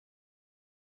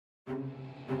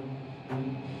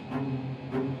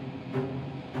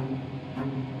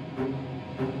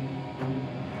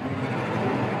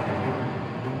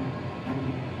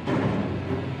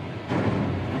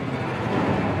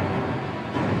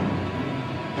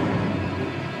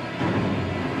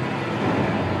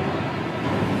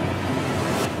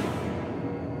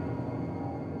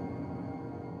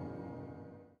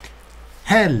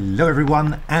Hello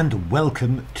everyone, and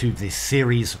welcome to this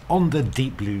series on the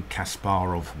Deep Blue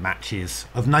Kasparov matches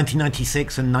of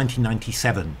 1996 and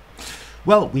 1997.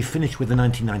 Well, we finished with the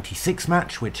 1996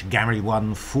 match, which Garry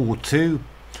won 4-2,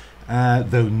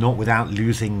 though not without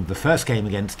losing the first game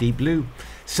against Deep Blue.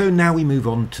 So now we move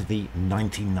on to the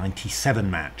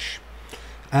 1997 match.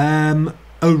 A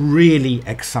really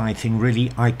exciting, really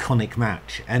iconic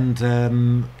match,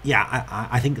 and yeah,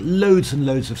 I think loads and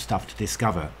loads of stuff to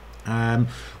discover.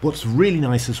 What's really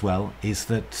nice as well is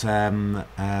that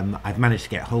I've managed to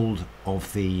get hold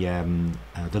of the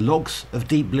logs of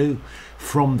Deep Blue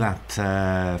from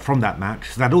that match.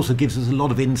 So that also gives us a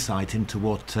lot of insight into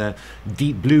what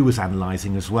Deep Blue was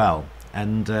analysing as well.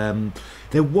 And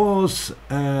there was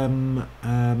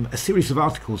a series of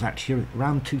articles actually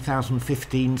around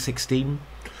 2015-16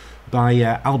 by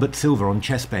Albert Silver on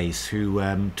Chessbase, who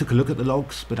took a look at the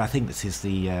logs, but I think this is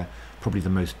the probably the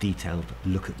most detailed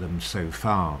look at them so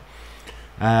far.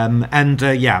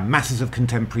 Yeah, masses of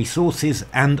contemporary sources,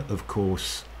 and of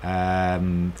course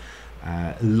lots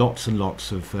and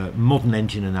lots of modern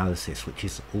engine analysis, which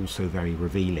is also very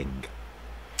revealing.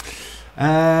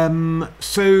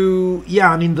 So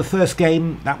yeah, I mean, the first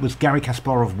game, that was Garry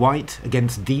Kasparov white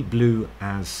against Deep Blue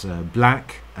as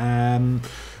black.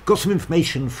 Got some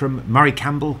information from Murray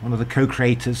Campbell, one of the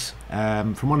co-creators,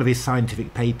 from one of his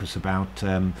scientific papers about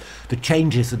the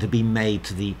changes that had been made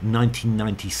to the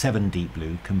 1997 Deep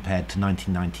Blue compared to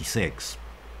 1996.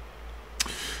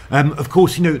 Of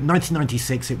course, you know,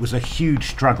 1996, it was a huge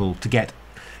struggle to get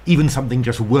even something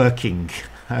just working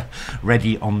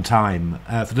ready on time.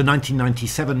 For the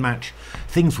 1997 match,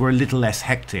 things were a little less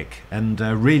hectic, and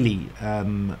really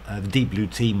the Deep Blue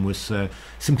team was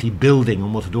simply building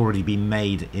on what had already been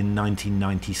made in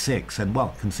 1996. And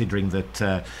well, considering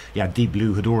that yeah, Deep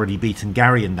Blue had already beaten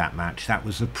Garry in that match, that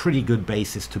was a pretty good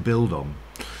basis to build on.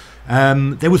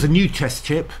 There was a new chess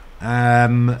chip.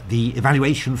 The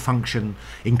evaluation function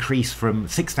increased from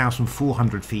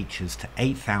 6,400 features to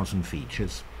 8,000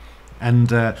 features.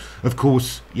 And of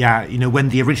course, yeah, you know, when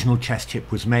the original chess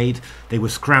chip was made, they were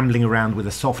scrambling around with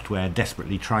the software,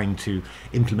 desperately trying to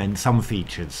implement some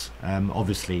features.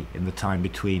 Obviously, in the time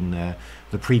between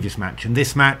the previous match and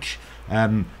this match,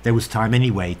 there was time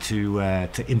anyway to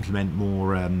implement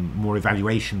more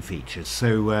evaluation features.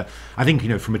 So I think, you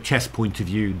know, from a chess point of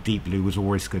view, Deep Blue was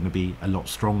always going to be a lot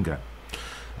stronger.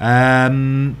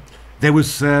 There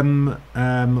was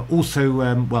also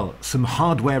well, some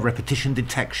hardware repetition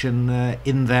detection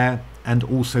in there, and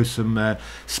also some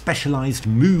specialized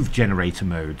move generator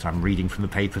modes. I'm reading from the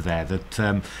paper there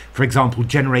that, for example,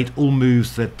 generate all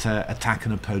moves that attack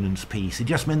an opponent's piece. It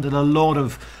just meant that a lot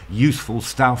of useful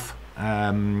stuff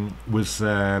was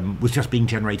just being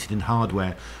generated in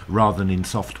hardware rather than in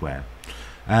software.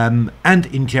 And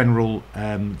in general,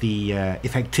 the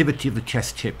effectivity of the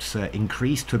chess chips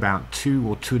increased to about 2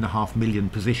 or 2.5 million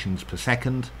positions per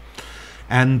second,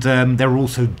 and there were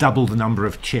also double the number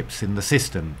of chips in the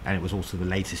system, and it was also the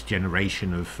latest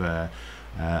generation of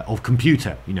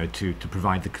computer, you know, to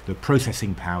provide the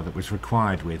processing power that was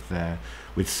required with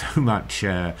so much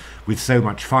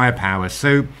firepower.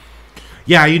 So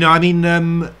yeah, you know, I mean,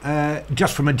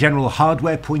 just from a general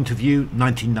hardware point of view,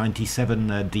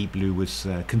 1997 Deep Blue was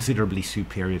considerably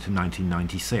superior to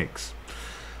 1996.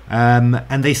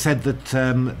 And they said that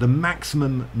the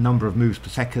maximum number of moves per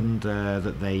second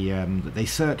that they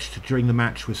searched during the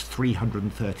match was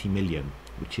 330 million,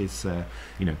 which is,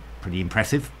 you know, pretty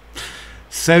impressive.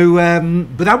 So,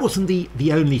 but that wasn't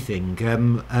the only thing.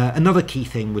 Another key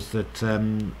thing was that,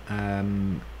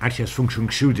 actually, as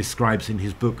Feng-hsiung describes in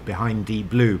his book Behind Deep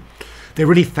Blue, they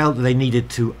really felt that they needed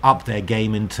to up their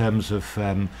game in terms of,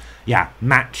 yeah,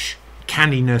 match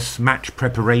canniness, match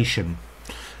preparation.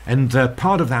 And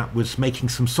part of that was making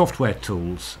some software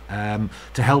tools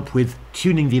to help with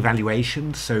tuning the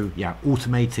evaluation. So yeah,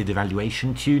 automated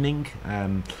evaluation tuning,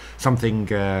 something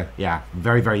yeah,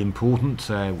 very, very important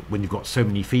when you've got so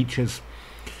many features.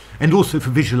 And also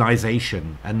for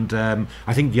visualization. And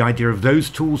I think the idea of those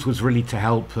tools was really to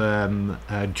help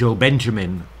Joel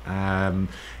Benjamin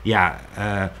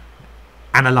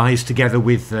analyze together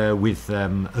with a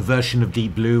version of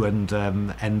Deep Blue and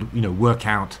you know, work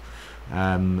out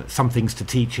some things to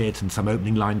teach it and some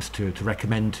opening lines to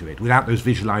recommend to it. Without those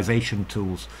visualization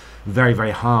tools, very,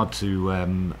 very hard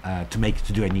to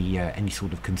do any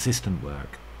sort of consistent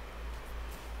work.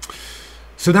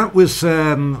 So that was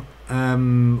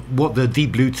what the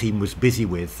Deep Blue team was busy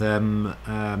with.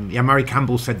 Murray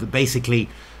Campbell said that basically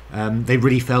they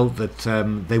really felt that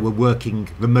they were working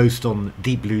the most on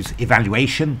Deep Blue's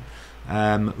evaluation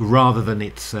rather than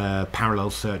its parallel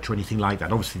search or anything like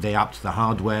that. Obviously they upped the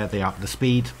hardware, they upped the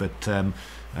speed, but the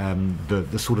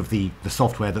sort of the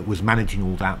software that was managing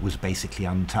all that was basically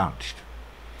untouched.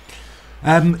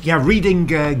 Reading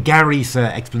Garry's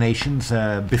explanations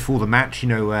before the match,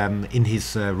 in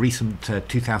his recent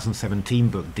 2017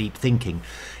 book, Deep Thinking,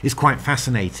 is quite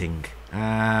fascinating.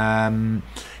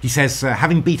 He says,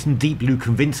 having beaten Deep Blue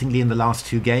convincingly in the last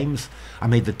 2 games, I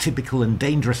made the typical and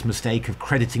dangerous mistake of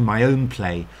crediting my own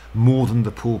play more than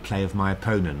the poor play of my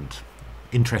opponent.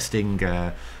 Interesting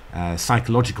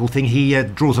psychological thing. He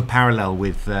draws a parallel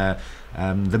with the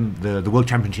World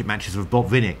Championship matches of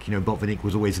Botvinnik. Botvinnik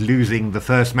was always losing the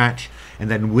first match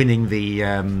and then winning the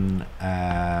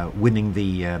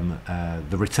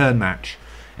return match,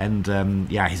 and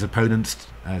his opponents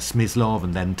Smyslov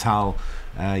and then Tal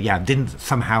didn't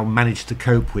somehow manage to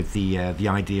cope with the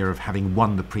idea of having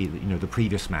won the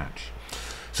previous match.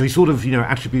 So he sort of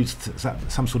attributes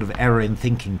some sort of error in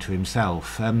thinking to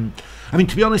himself. I mean,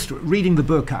 to be honest, reading the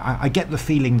book, I get the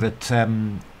feeling that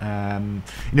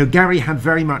Garry had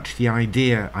very much the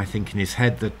idea, I think, in his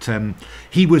head that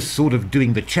he was sort of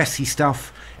doing the chessy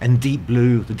stuff, and the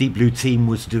Deep Blue team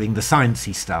was doing the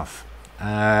sciencey stuff.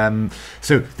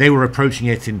 So they were approaching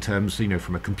it in terms,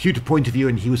 from a computer point of view,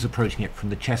 and he was approaching it from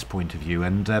the chess point of view.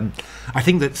 And I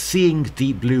think that seeing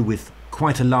Deep Blue with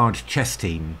quite a large chess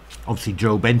team, obviously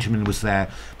Joel Benjamin was there,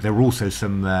 but there were also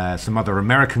some other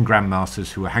American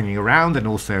grandmasters who were hanging around, and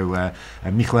also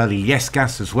Michael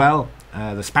Illescas as well,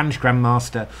 the Spanish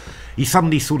grandmaster. He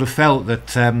suddenly sort of felt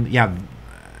that,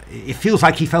 it feels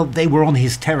like he felt they were on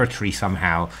his territory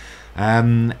somehow.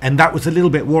 And that was a little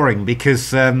bit worrying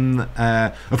because,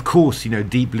 of course,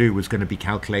 Deep Blue was going to be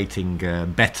calculating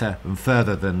better and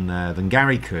further than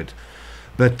Garry could.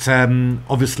 But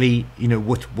obviously,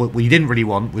 what we didn't really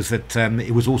want was that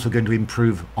it was also going to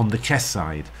improve on the chess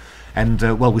side. And,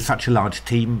 with such a large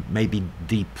team, maybe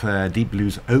Deep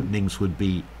Blue's openings would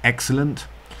be excellent.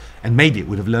 And maybe it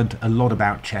would have learned a lot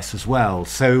about chess as well.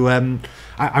 So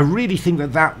I really think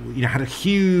that had a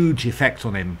huge effect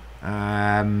on him.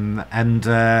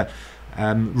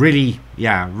 Really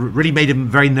made him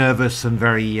very nervous and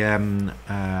very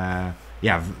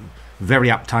very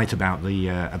uptight about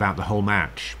the whole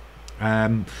match.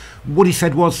 What he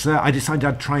said was, I decided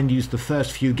I'd try and use the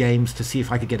first few games to see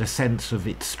if I could get a sense of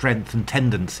its strength and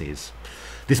tendencies.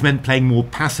 This meant playing more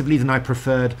passively than I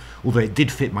preferred, although it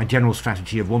did fit my general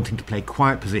strategy of wanting to play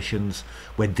quiet positions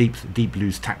where Deep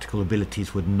Blue's tactical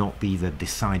abilities would not be the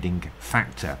deciding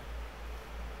factor.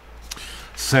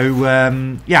 So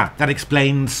that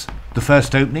explains the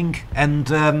first opening, and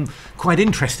quite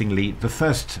interestingly, the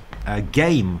first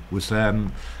game was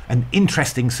an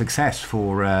interesting success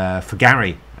for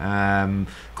Garry.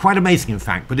 Quite amazing, in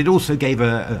fact, but it also gave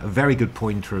a very good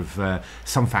pointer of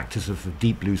some factors of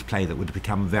Deep Blue's play that would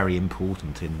become very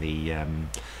important in the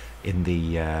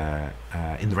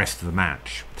rest of the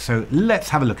match. So let's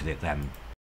have a look at it then.